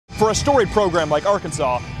For a storied program like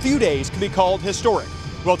Arkansas, few days can be called historic.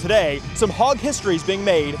 Well, today, some Hog history is being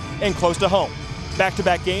made and close to home.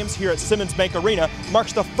 Back-to-back games here at Simmons Bank Arena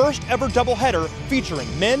marks the first ever doubleheader featuring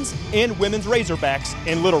men's and women's Razorbacks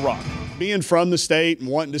in Little Rock. Being from the state and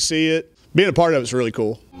wanting to see it, being a part of it is really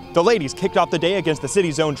cool. The ladies kicked off the day against the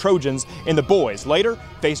city's own Trojans, and the boys later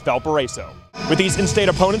faced Valparaiso. With these in-state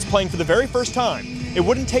opponents playing for the very first time, it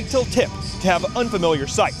wouldn't take till tip to have unfamiliar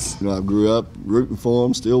sights. You know, I grew up rooting for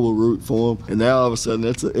them, still will root for them, and now all of a sudden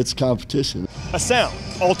it's competition. A sound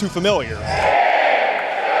all too familiar.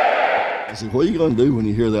 I said, what are you going to do when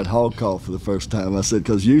you hear that hog call for the first time? I said,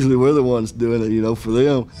 because usually we're the ones doing it, you know, for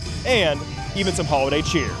them. And even some holiday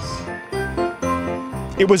cheers.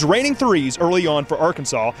 It was raining threes early on for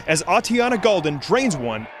Arkansas as Atiana Golden drains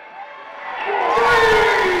one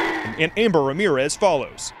and Amber Ramirez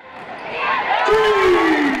follows.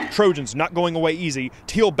 Trojans not going away easy.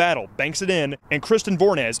 Teal Battle banks it in, and Kristen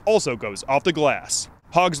Vornez also goes off the glass.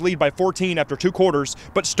 Hogs lead by 14 after 2 quarters,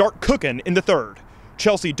 but start cooking in the third.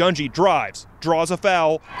 Chelsea Dungy drives, draws a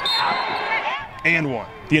foul, and one.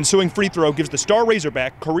 The ensuing free throw gives the star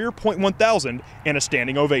Razorback career .1000 and a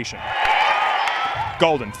standing ovation.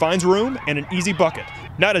 Golden finds room and an easy bucket.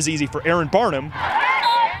 Not as easy for Aaron Barnum,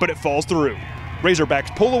 but it falls through.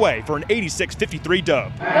 Razorbacks pull away for an 86-53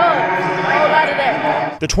 dub.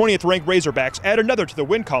 The 20th ranked Razorbacks add another to the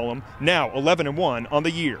win column, now 11-1 on the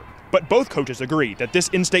year. But both coaches agree that this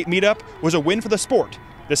in-state meetup was a win for the sport,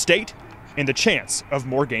 the state, and the chance of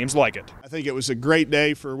more games like it. I think it was a great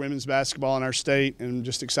day for women's basketball in our state, and I'm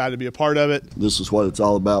just excited to be a part of it. This is what it's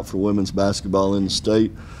all about for women's basketball in the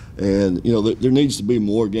state, and you know there needs to be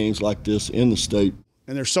more games like this in the state.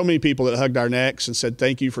 And there's so many people that hugged our necks and said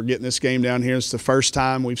thank you for getting this game down here. It's the first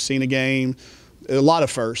time we've seen a game. A lot of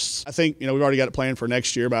firsts. I think, you know, we've already got it planned for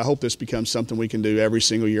next year, but I hope this becomes something we can do every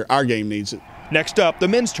single year. Our game needs it. Next up, the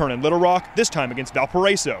men's turn in Little Rock, this time against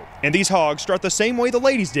Valparaiso. And these Hogs start the same way the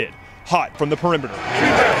ladies did, hot from the perimeter.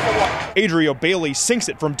 Adria Bailey sinks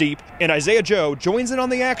it from deep, and Isaiah Joe joins in on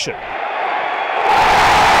the action.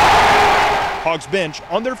 Hogs bench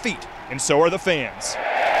on their feet, and so are the fans.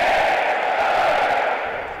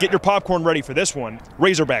 Get your popcorn ready for this one.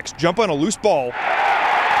 Razorbacks jump on a loose ball.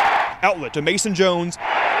 Outlet to Mason Jones.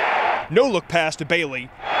 No look pass to Bailey.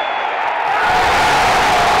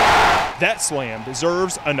 That slam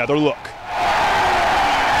deserves another look.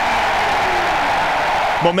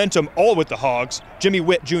 Momentum all with the Hogs. Jimmy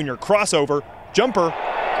Witt Jr. crossover, jumper,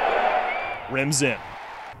 rims in.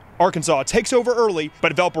 Arkansas takes over early,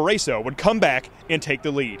 but Valparaiso would come back and take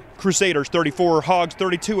the lead. Crusaders 34, Hogs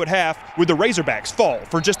 32 at half, with the Razorbacks fall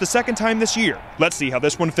for just the second time this year. Let's see how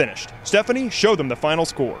this one finished. Stephanie, show them the final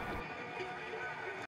score.